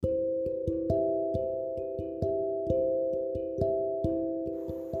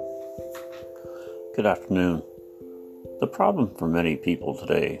Good afternoon. The problem for many people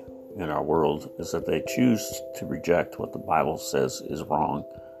today in our world is that they choose to reject what the Bible says is wrong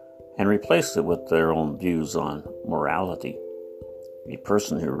and replace it with their own views on morality. A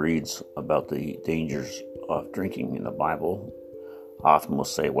person who reads about the dangers of drinking in the Bible often will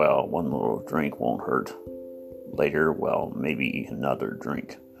say, well, one little drink won't hurt. Later, well, maybe another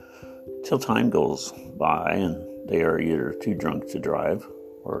drink. Till time goes by and they are either too drunk to drive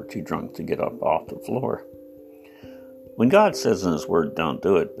or too drunk to get up off the floor. When God says in His Word, don't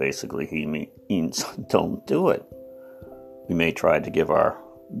do it, basically He means don't do it. We may try to give our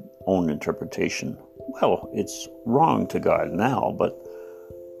own interpretation. Well, it's wrong to God now, but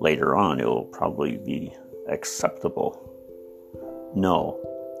later on it will probably be acceptable. No.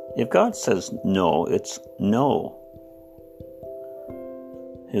 If God says no, it's no.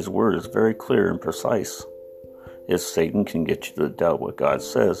 His Word is very clear and precise. If Satan can get you to doubt what God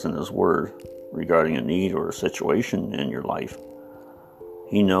says in His Word regarding a need or a situation in your life,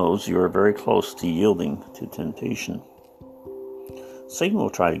 he knows you are very close to yielding to temptation. Satan will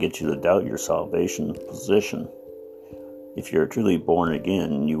try to get you to doubt your salvation position. If you're truly born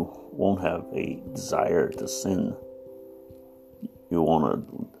again, you won't have a desire to sin. You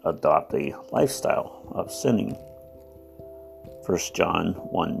won't adopt a lifestyle of sinning. 1 John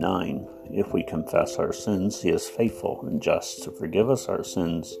 1:9, if we confess our sins, He is faithful and just to forgive us our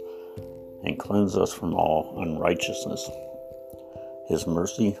sins and cleanse us from all unrighteousness. His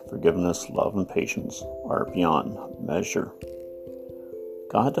mercy, forgiveness, love, and patience are beyond measure.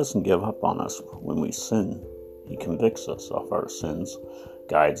 God doesn't give up on us when we sin. He convicts us of our sins,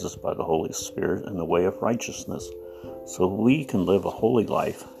 guides us by the Holy Spirit in the way of righteousness, so we can live a holy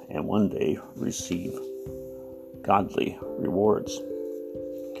life and one day receive godly rewards.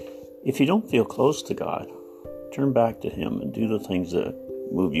 If you don't feel close to God, turn back to Him and do the things that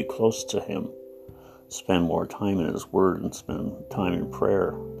move you close to Him. Spend more time in His Word and spend time in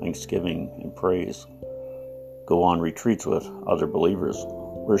prayer, thanksgiving, and praise. Go on retreats with other believers.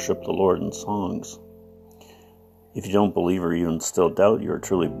 Worship the Lord in songs. If you don't believe or even still doubt you are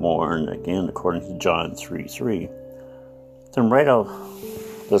truly born again according to John 3:3, then write out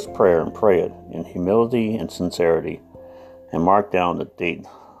this prayer and pray it in humility and sincerity and mark down the date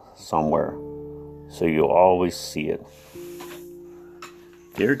somewhere so you'll always see it.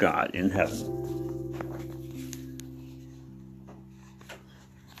 Dear God in heaven,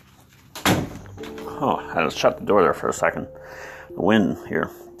 I had to shut the door there for a second. The wind here.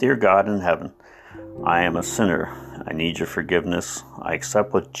 Dear God in heaven, I am a sinner. I need your forgiveness. I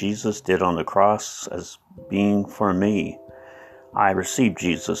accept what Jesus did on the cross as being for me. I receive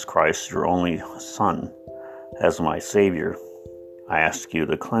Jesus Christ, your only Son, as my Savior. I ask you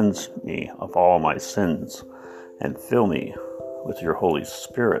to cleanse me of all my sins and fill me with your Holy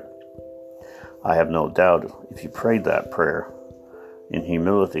Spirit. I have no doubt if you prayed that prayer in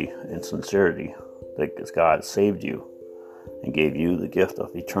humility and sincerity that God saved you and gave you the gift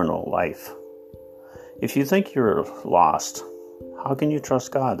of eternal life. If you think you're lost, how can you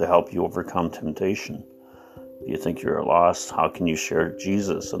trust God to help you overcome temptation? If you think you're lost, how can you share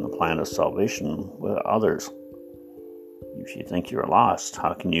Jesus and the plan of salvation with others? If you think you're lost,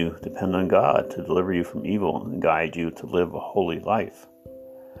 how can you depend on God to deliver you from evil and guide you to live a holy life?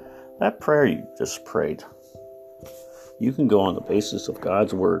 That prayer you just prayed, you can go on the basis of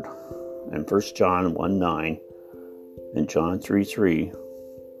God's Word in 1 John 1:9 and John 3:3,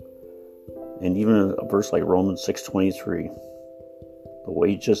 and even a verse like Romans 6:23. The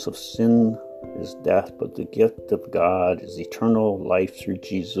wages of sin is death, but the gift of God is eternal life through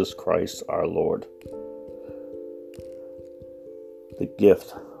Jesus Christ our Lord. The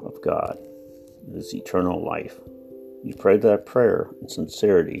gift of God is eternal life. You prayed that prayer in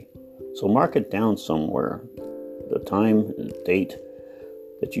sincerity, so mark it down somewhere, the time and date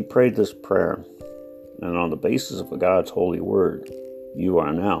that you prayed this prayer, and on the basis of God's holy word, you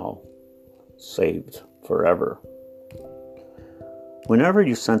are now saved forever. Whenever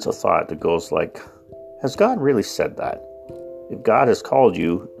you sense a thought that goes like, has God really said that? If God has called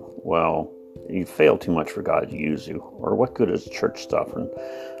you, well, you failed too much for God to use you. Or what good is church stuff? And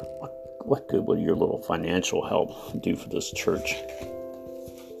what good will your little financial help do for this church?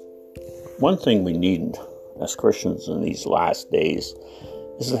 One thing we need as Christians in these last days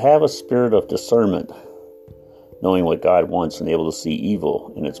is to have a spirit of discernment, knowing what God wants and able to see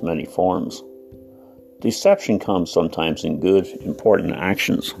evil in its many forms. Deception comes sometimes in good, important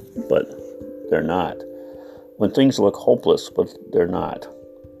actions, but they're not. When things look hopeless, but they're not.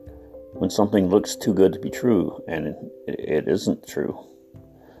 When something looks too good to be true, and it isn't true.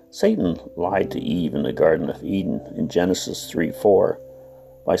 Satan lied to Eve in the Garden of Eden in Genesis 3:4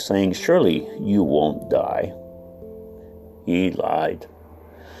 by saying, "Surely you won't die." He lied.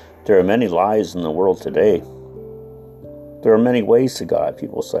 There are many lies in the world today. There are many ways to God,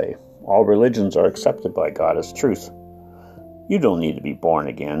 people say. All religions are accepted by God as truth. You don't need to be born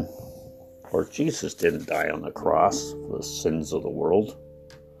again. Or Jesus didn't die on the cross for the sins of the world.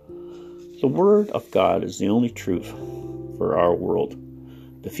 The Word of God is the only truth for our world.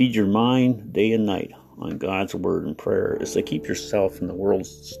 To feed your mind day and night on God's Word and prayer is to keep yourself in the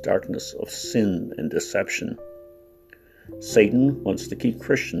world's darkness of sin and deception. Satan wants to keep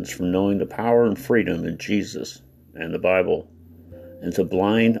Christians from knowing the power and freedom in Jesus and the Bible, and to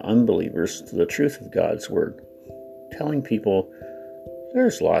blind unbelievers to the truth of God's Word, telling people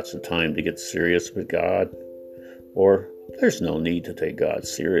there's lots of time to get serious with God, or there's no need to take God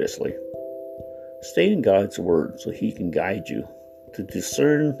seriously. Stay in God's Word so He can guide you to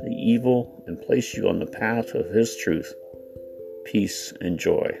discern the evil and place you on the path of His truth, peace, and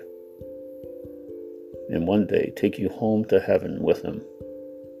joy, and one day take you home to heaven with Him.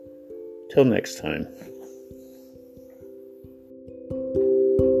 Till next time.